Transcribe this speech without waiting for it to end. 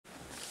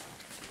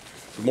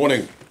Good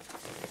morning.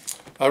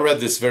 I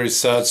read this very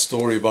sad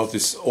story about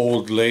this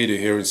old lady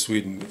here in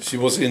Sweden.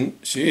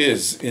 She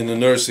is in a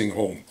nursing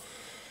home,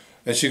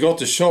 and she got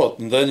the shot,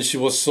 and then she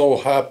was so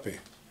happy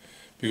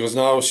because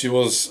now she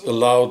was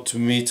allowed to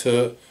meet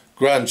her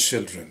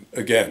grandchildren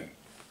again.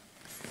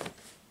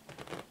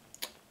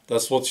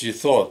 That's what she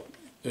thought.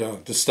 Yeah,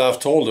 the staff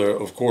told her,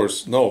 of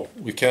course, no,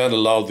 we can't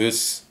allow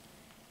this.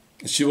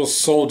 She was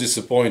so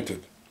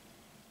disappointed.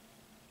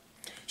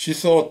 She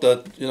thought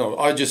that,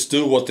 I just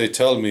do what they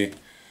tell me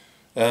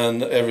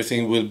and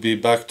everything will be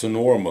back to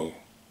normal.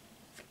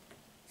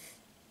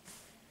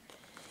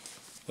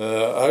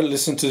 I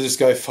listened to this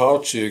guy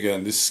Fauci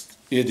again, this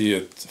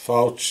idiot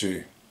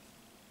Fauci.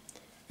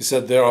 He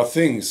said there are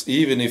things,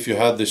 even if you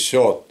had the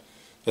shot,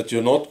 that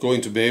you're not going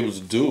to be able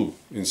to do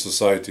in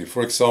society.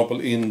 For example,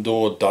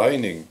 indoor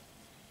dining,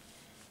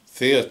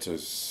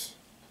 theaters.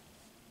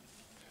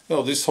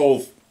 This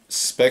whole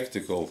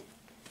spectacle,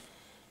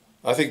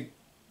 I think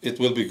it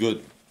will be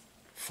good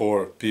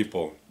for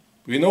people.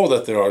 We know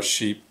that there are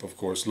sheep, of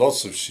course,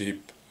 lots of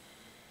sheep,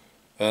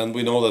 and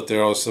we know that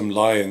there are some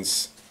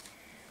lions.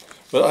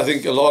 But I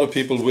think a lot of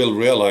people will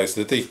realize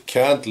that they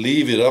can't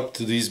leave it up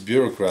to these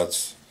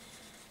bureaucrats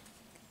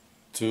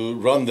to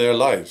run their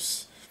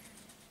lives.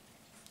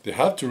 They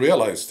have to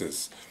realize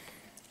this.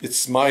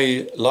 It's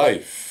my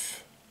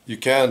life. You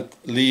can't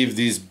leave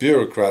these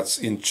bureaucrats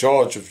in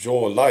charge of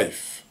your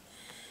life.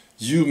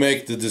 You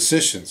make the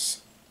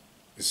decisions,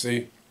 you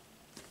see.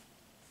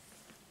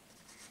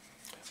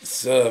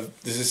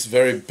 This is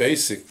very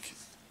basic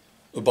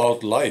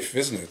about life,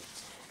 isn't it?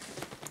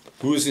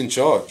 Who is in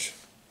charge?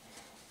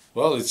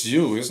 Well, it's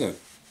you, isn't it?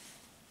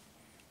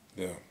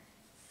 Yeah.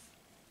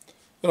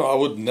 I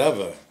would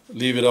never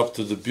leave it up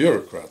to the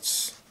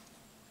bureaucrats.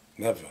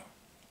 Never.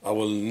 I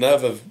will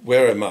never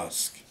wear a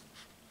mask.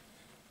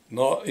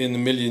 Not in a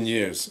million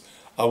years.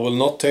 I will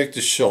not take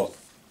the shot.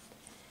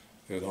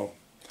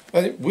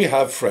 And we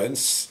have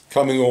friends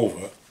coming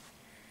over.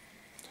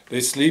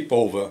 They sleep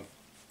over.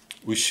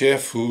 We share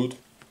food.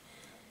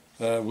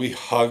 We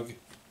hug.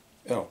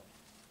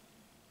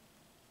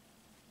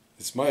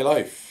 It's my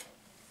life.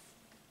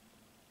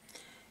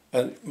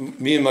 And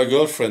me and my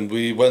girlfriend,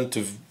 we went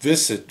to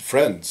visit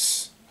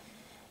friends.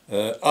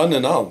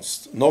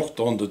 Unannounced. Knocked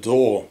on the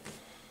door.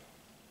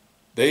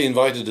 They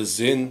invited us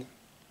in.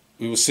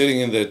 We were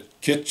sitting in the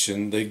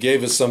kitchen. They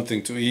gave us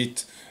something to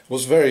eat. It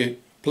was very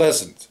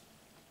pleasant.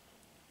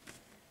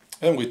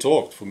 And we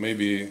talked for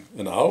maybe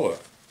an hour.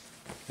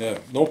 Yeah,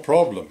 no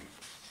problem.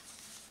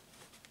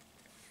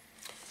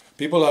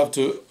 People have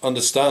to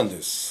understand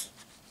this.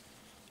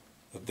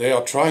 That they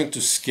are trying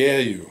to scare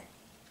you.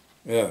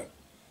 Yeah,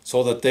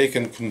 so that they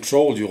can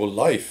control your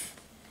life.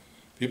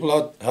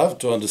 People have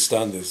to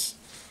understand this.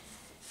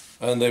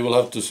 And they will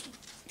have to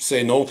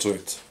say no to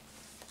it.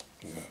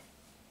 Yeah.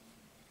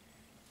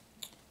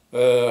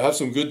 I have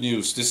some good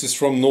news. This is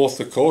from North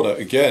Dakota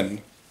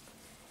again.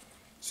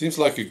 Seems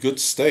like a good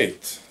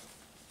state.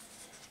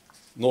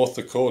 North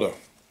Dakota.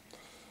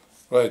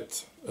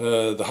 Right.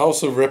 The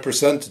House of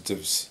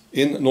Representatives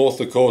in North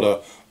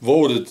Dakota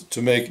voted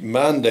to make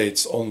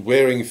mandates on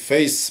wearing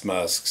face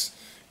masks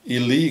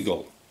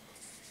illegal.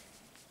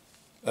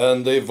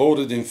 And they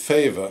voted in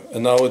favor,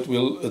 and now it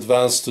will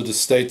advance to the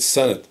state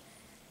Senate.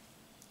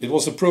 It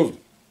was approved.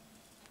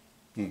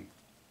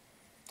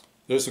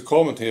 There's a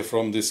comment here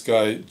from this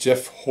guy,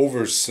 Jeff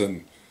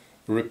Hoverson,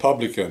 a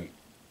Republican.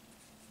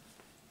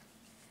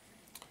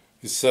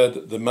 He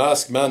said the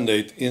mask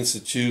mandate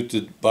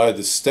instituted by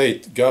the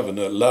state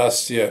governor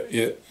last year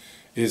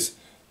is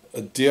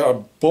a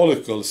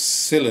diabolical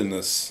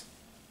silliness.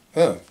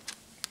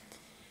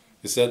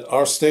 He said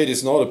our state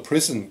is not a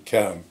prison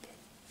camp.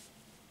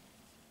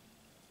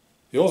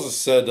 He also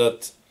said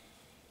that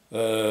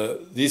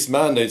these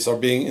mandates are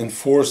being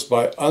enforced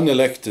by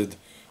unelected,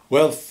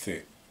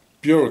 wealthy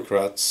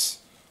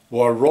bureaucrats who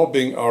are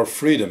robbing our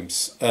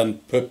freedoms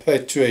and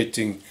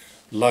perpetuating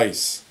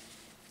lies.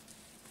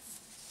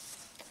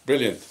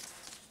 Brilliant.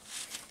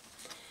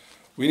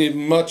 We need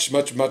much,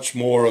 much, much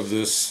more of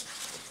this.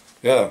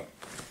 Yeah.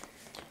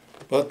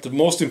 But the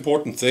most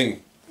important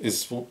thing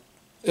is,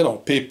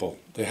 people.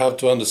 They have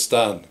to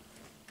understand.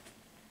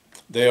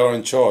 They are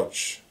in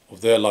charge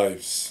of their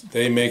lives.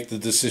 They make the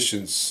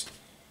decisions.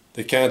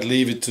 They can't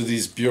leave it to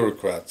these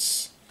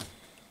bureaucrats.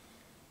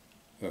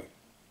 Yeah.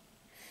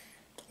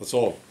 That's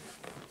all.